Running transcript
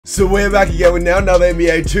So we're back again with now another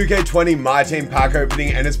NBA 2K20 Myteam pack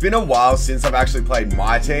opening, and it's been a while since I've actually played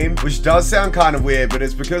Myteam, which does sound kind of weird, but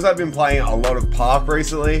it's because I've been playing a lot of Park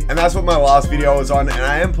recently, and that's what my last video was on, and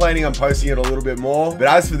I am planning on posting it a little bit more. But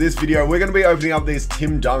as for this video, we're going to be opening up these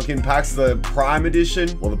Tim Duncan packs, the Prime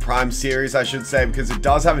edition, or the Prime series I should say, because it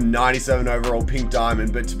does have a 97 overall Pink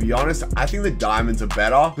Diamond, but to be honest, I think the Diamonds are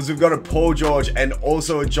better, because we've got a Paul George and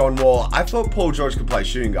also a John Wall. I thought Paul George could play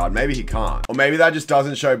shooting guard, maybe he can't, or maybe that just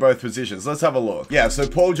doesn't show both positions. Let's have a look. Yeah, so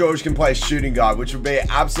Paul George can play shooting guard, which would be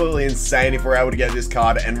absolutely insane if we're able to get this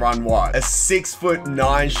card and run what? A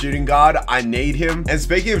 6'9" shooting guard. I need him. And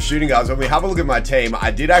speaking of shooting guards, when we have a look at my team, I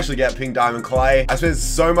did actually get Pink Diamond Clay. I spent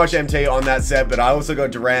so much MT on that set, but I also got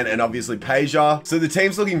Durant and obviously Peja. So the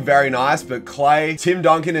team's looking very nice, but Clay, Tim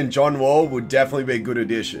Duncan, and John Wall would definitely be good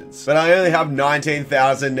additions. But I only have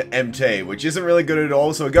 19,000 MT, which isn't really good at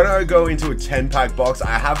all. So we're gonna go into a 10-pack box.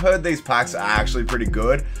 I have heard these packs are actually pretty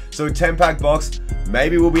good. So a 10-pack box,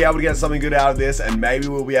 maybe we'll be able to get something good out of this, and maybe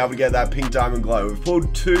we'll be able to get that Pink Diamond glow. We've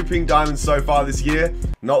pulled 2 Pink Diamonds so far this year.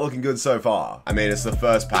 Not looking good so far. I mean, it's the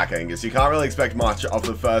first pack, Angus. You can't really expect much off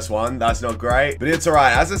the first one. That's not great, but it's all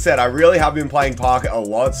right. As I said, I really have been playing Park a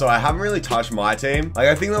lot, so I haven't really touched my team. Like,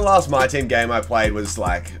 I think the last Myteam game I played was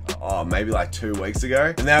like, oh, maybe like 2 weeks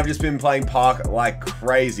ago. And then I've just been playing Park like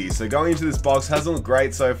crazy. So going into this box hasn't looked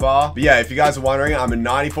great so far. But yeah, if you guys are wondering, I'm a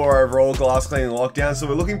 94 overall glass cleaning lockdown. So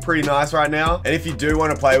we're looking pretty nice right now. And if you do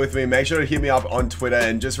want to play with me, make sure to hit me up on Twitter,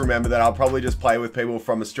 and just remember that I'll probably just play with people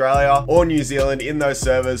from Australia or New Zealand in those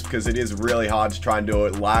servers, because it is really hard to try and do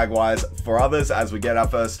it lag wise for others as we get our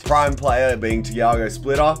first Prime player being Tiago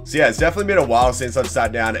Splitter. So yeah, it's definitely been a while since I've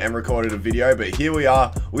sat down and recorded a video, but here we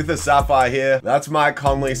are with the Sapphire here. That's Mike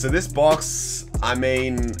Conley. So this box, I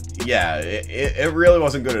mean, yeah, it really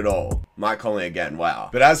wasn't good at all. Mike Conley again, wow.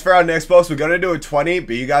 But as for our next box, we're gonna do a 20,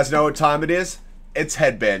 but you guys know what time it is. It's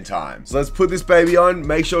headband time. So let's put this baby on,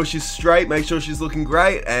 make sure she's straight, make sure she's looking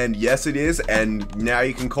great, and yes it is, and now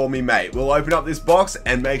you can call me mate. We'll open up this box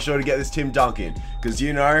and make sure to get this Tim Duncan, because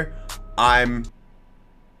you know,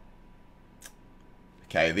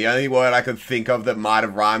 okay, the only word I could think of that might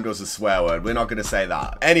have rhymed was a swear word. We're not going to say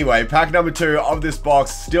that. Anyway, pack number 2 of this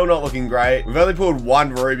box, still not looking great. We've only pulled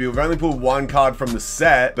 1 Ruby. We've only pulled 1 card from the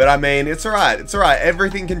set. But I mean, it's all right. It's all right.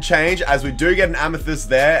 Everything can change, as we do get an Amethyst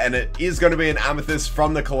there, and it is going to be an Amethyst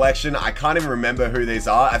from the collection. I can't even remember who these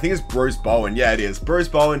are. I think it's Bruce Bowen. Yeah, it is. Bruce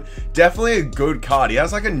Bowen, definitely a good card. He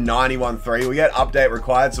has like a 91-3. We get update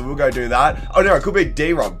required, so we'll go do that. Oh no, it could be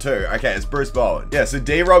D-Rob too. Okay, it's Bruce Bowen. Yeah, so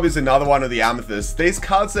D-Rob is another one of the Amethysts. These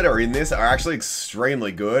cards that are in this are actually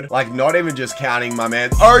extremely good, like not even just counting my man.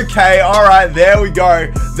 Okay, all right, there we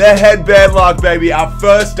go, the headband luck, baby. Our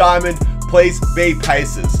first diamond, please be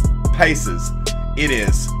Pacers. It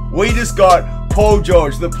is. We just got Paul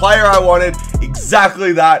George, the player I wanted,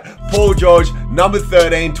 exactly that. Paul George, number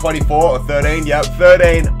 13, 24 or 13, yep,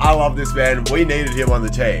 13. I love this man. We needed him on the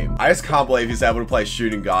team. I just can't believe he's able to play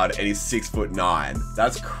shooting guard and he's 6'9".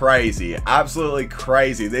 That's crazy, absolutely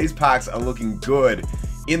crazy. These packs are looking good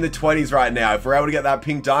in the 20s right now. If we're able to get that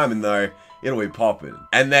Pink Diamond though, it'll be popping.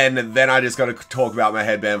 And then I just got to talk about my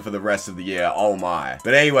headband for the rest of the year. Oh my.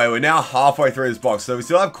 But anyway, we're now halfway through this box, so we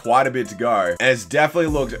still have quite a bit to go. And it's definitely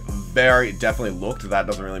looked that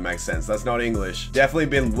doesn't really make sense. That's not English. Definitely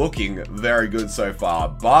been looking very good so far.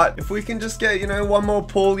 But if we can just get, you know, one more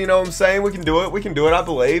pull, you know what I'm saying? We can do it. We can do it, I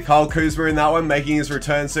believe. Kyle Kuzma in that one, making his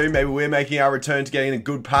return soon. Maybe we're making our return to getting a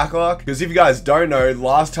good pack luck. Because if you guys don't know,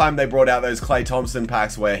 last time they brought out those Klay Thompson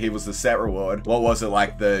packs where he was the set reward, what was it,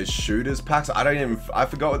 like the shooters packs? I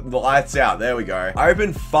forgot what the lights out. There we go. I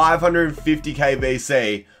opened 550k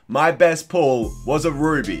VC. My best pull was a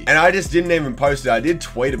Ruby, and I just didn't even post it. I did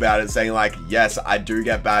tweet about it saying like, yes, I do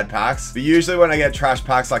get bad packs, but usually when I get trash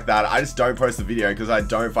packs like that, I just don't post the video because I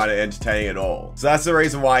don't find it entertaining at all. So that's the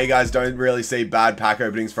reason why you guys don't really see bad pack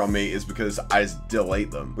openings from me, is because I just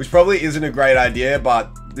delete them, which probably isn't a great idea,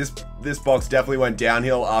 but this box definitely went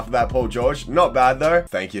downhill after that Paul George. Not bad though.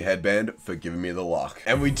 Thank you, headband, for giving me the luck.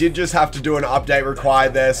 And we did just have to do an update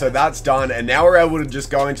required there, so that's done. And now we're able to just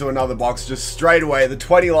go into another box just straight away. The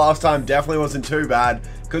 20 last time definitely wasn't too bad,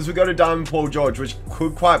 because we got a Diamond Paul George, which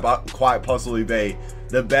could quite possibly be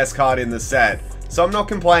the best card in the set. So I'm not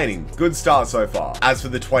complaining. Good start so far. As for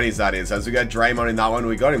the 20s, that is. As we got Draymond in that one,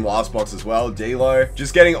 we got him last box as well. D'Lo.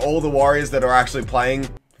 Just getting all the Warriors that are actually playing.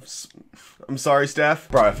 I'm sorry, Steph.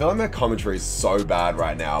 Bro, I feel like my commentary is so bad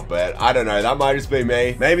right now, but I don't know. That might just be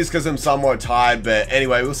me. Maybe it's because I'm somewhat tired, but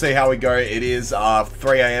anyway, we'll see how we go. It is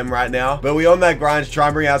 3 a.m. right now, but we're on that grind to try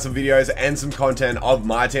and bring out some videos and some content of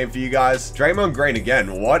my team for you guys. Draymond Green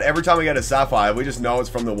again. What? Every time we get a Sapphire, we just know it's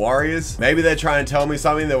from the Warriors. Maybe they're trying to tell me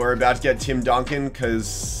something that we're about to get Tim Duncan,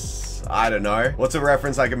 because I don't know. What's a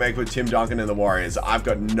reference I can make with Tim Duncan and the Warriors? I've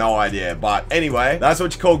got no idea. But anyway, that's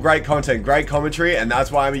what you call great content, great commentary, and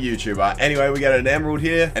that's why I'm a YouTuber. Anyway, we get an emerald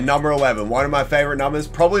here, and number 11. One of my favorite numbers,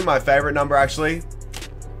 probably my favorite number actually.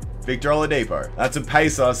 Victor Oladipo. That's a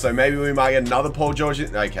pacer, so maybe we might get another Paul George.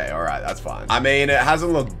 Okay, all right, that's fine. I mean, it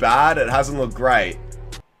hasn't looked bad. It hasn't looked great.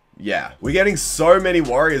 Yeah, we're getting so many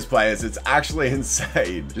Warriors players. It's actually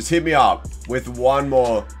insane. Just hit me up with one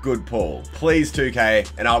more good pull. Please,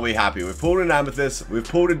 2K, and I'll be happy. We've pulled an Amethyst. We've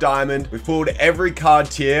pulled a Diamond. We've pulled every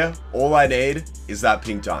card tier. All I need is that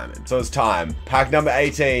Pink Diamond. So it's time. Pack number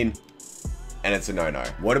 18. And it's a no-no.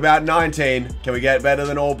 What about 19? Can we get better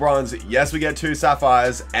than all bronze? Yes, we get 2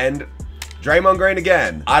 Sapphires and Draymond Green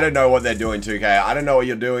again. I don't know what they're doing, 2K. I don't know what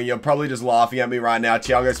you're doing. You're probably just laughing at me right now.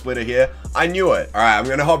 Thiago Splitter here. I knew it. All right, I'm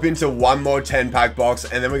going to hop into one more 10-pack box,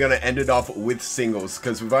 and then we're going to end it off with singles,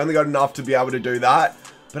 because we've only got enough to be able to do that.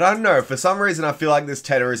 But I don't know, for some reason I feel like this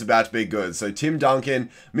tenor is about to be good. So Tim Duncan,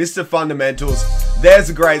 Mr. Fundamentals, there's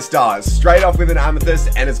a great start. Straight off with an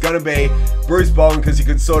Amethyst, and it's going to be Bruce Bowen, because you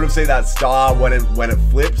can sort of see that star when it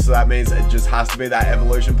flips. So that means it just has to be that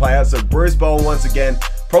evolution player. So Bruce Bowen once again,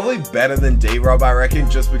 probably better than D-Rob, I reckon,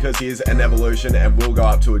 just because he is an evolution and will go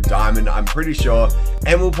up to a diamond, I'm pretty sure,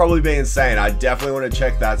 and will probably be insane. I definitely want to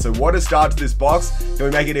check that. So what a start to this box. Can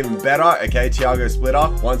we make it even better? Okay, Thiago Splitter,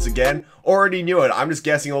 once again. Already knew it. I'm just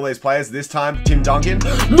guessing all these players. This time, Tim Duncan.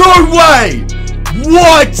 No way!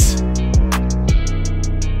 What?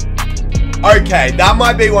 Okay, that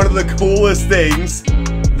might be one of the coolest things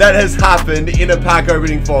that has happened in a pack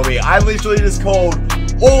opening for me. I literally just called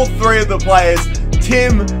all 3 of the players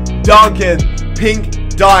Tim Duncan,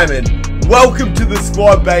 Pink Diamond. Welcome to the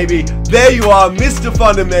squad, baby. There you are, Mr.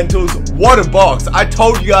 Fundamentals. What a box. I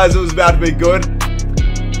told you guys it was about to be good.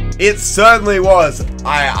 It certainly was.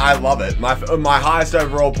 I love it. My highest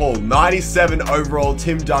overall pull, 97 overall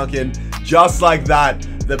Tim Duncan. Just like that.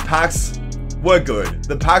 The packs were good.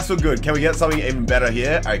 The packs were good. Can we get something even better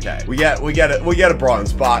here? Okay. We get a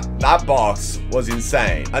bronze, but that box was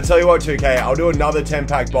insane. I tell you what, 2K, I'll do another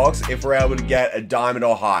 10-pack box if we're able to get a diamond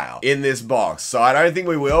or higher in this box. So I don't think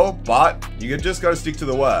we will, but you just gotta stick to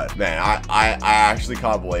the word. Man, I actually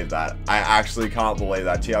can't believe that. I actually can't believe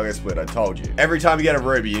that. Thiago Splitter, told you. Every time you get a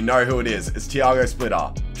ruby, you know who it is. It's Thiago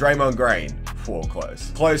Splitter. Draymond Green. Four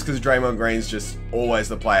close. Close because Draymond Green's just always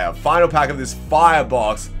the player. Final pack of this fire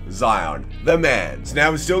box, Zion, the man. So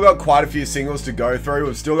now we've still got quite a few singles to go through.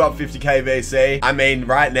 We've still got 50k VC. I mean,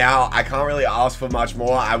 right now, I can't really ask for much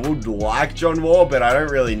more. I would like John Wall, but I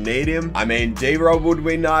don't really need him. I mean, D-Rob would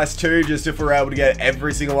be nice too, just if we're able to get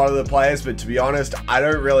every single one of the players. But to be honest, I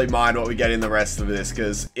don't really mind what we get in the rest of this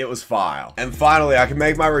because it was fire. And finally, I can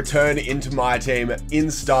make my return into my team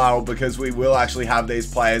in style because we will actually have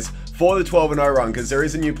these players for the 12-0 run, because there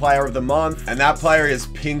is a new player of the month, and that player is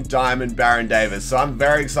Pink Diamond Baron Davis. So I'm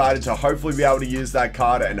very excited to hopefully be able to use that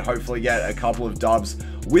card and hopefully get a couple of dubs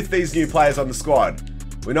with these new players on the squad.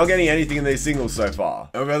 We're not getting anything in these singles so far.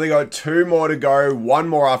 And we've only got 2 more to go, 1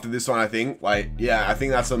 more after this one, I think. Like, yeah, I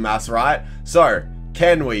think that's the maths right. So,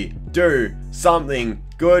 can we do something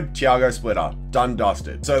good? Thiago Splitter, done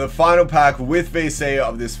dusted. So the final pack with VC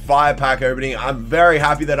of this fire pack opening, I'm very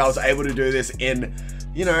happy that I was able to do this in,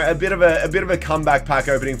 you know, a bit of a comeback pack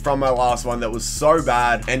opening from my last one that was so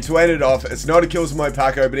bad. And to end it off, it's not a kills mode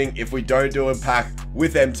pack opening if we don't do a pack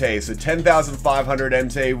with MT. So 10,500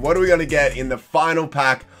 MT. What are we going to get in the final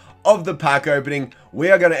pack of the pack opening?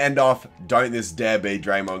 We are going to end off, don't this dare be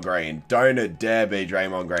Draymond Green. Don't it dare be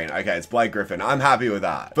Draymond Green. Okay, it's Blake Griffin. I'm happy with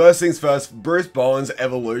that. First things first, Bruce Bowen's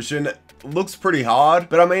evolution looks pretty hard,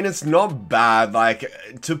 but I mean, it's not bad. Like,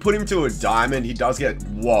 to put him to a diamond, he does get,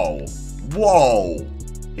 whoa.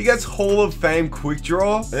 He gets Hall of Fame quick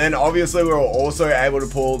draw. And then obviously we were also able to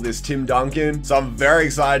pull this Tim Duncan. So I'm very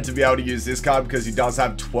excited to be able to use this card because he does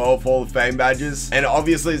have 12 Hall of Fame badges. And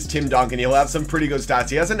obviously it's Tim Duncan. He'll have some pretty good stats.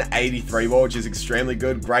 He has an 83 ball, which is extremely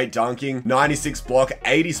good. Great dunking, 96 block,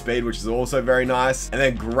 80 speed, which is also very nice. And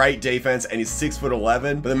then great defense, and he's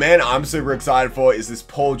 6'11". But the man I'm super excited for is this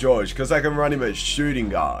Paul George, because I can run him as shooting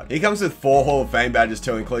guard. He comes with 4 Hall of Fame badges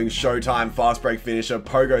too, including Showtime, Fast Break Finisher,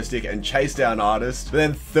 Pogo Stick, and Chase Down Artist. But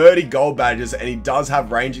then 30 gold badges, and he does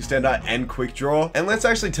have range extender and quick draw. And let's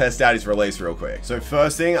actually test out his release real quick. So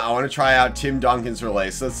first thing, I want to try out Tim Duncan's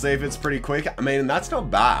release. Let's see if it's pretty quick. I mean, that's not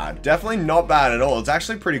bad. Definitely not bad at all. It's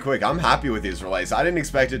actually pretty quick. I'm happy with his release. I didn't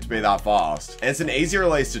expect it to be that fast. And it's an easy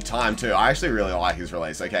release to time too. I actually really like his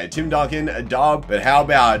release. Okay, Tim Duncan, a dub. But how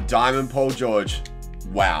about Diamond Paul George?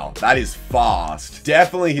 Wow, that is fast.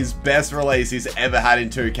 Definitely his best release he's ever had in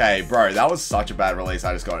 2K. Bro, that was such a bad release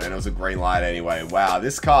I just got, and it was a green light anyway. Wow,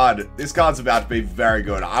 this card's about to be very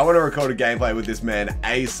good. I want to record a gameplay with this man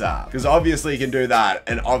ASAP, because obviously he can do that,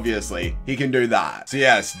 and obviously he can do that. So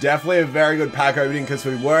yes, definitely a very good pack opening, because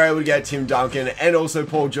we were able to get Tim Duncan and also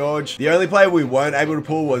Paul George. The only player we weren't able to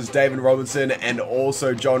pull was David Robinson and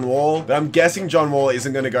also John Wall, but I'm guessing John Wall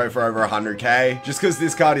isn't going to go for over 100k, just because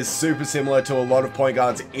this card is super similar to a lot of point guards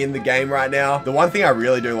in the game right now. The one thing I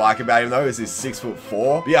really do like about him though is he's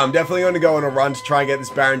 6'4". But yeah, I'm definitely going to go on a run to try and get this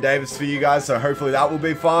Baron Davis for you guys, so hopefully that will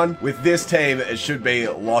be fun. With this team, it should be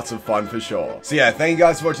lots of fun for sure. So yeah, thank you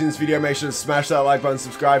guys for watching this video. Make sure to smash that like button,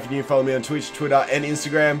 subscribe if you're new, follow me on Twitch, Twitter, and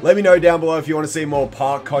Instagram. Let me know down below if you want to see more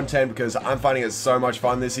park content, because I'm finding it so much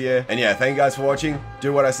fun this year. And yeah, thank you guys for watching.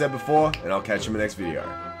 Do what I said before, and I'll catch you in the next video.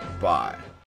 Bye.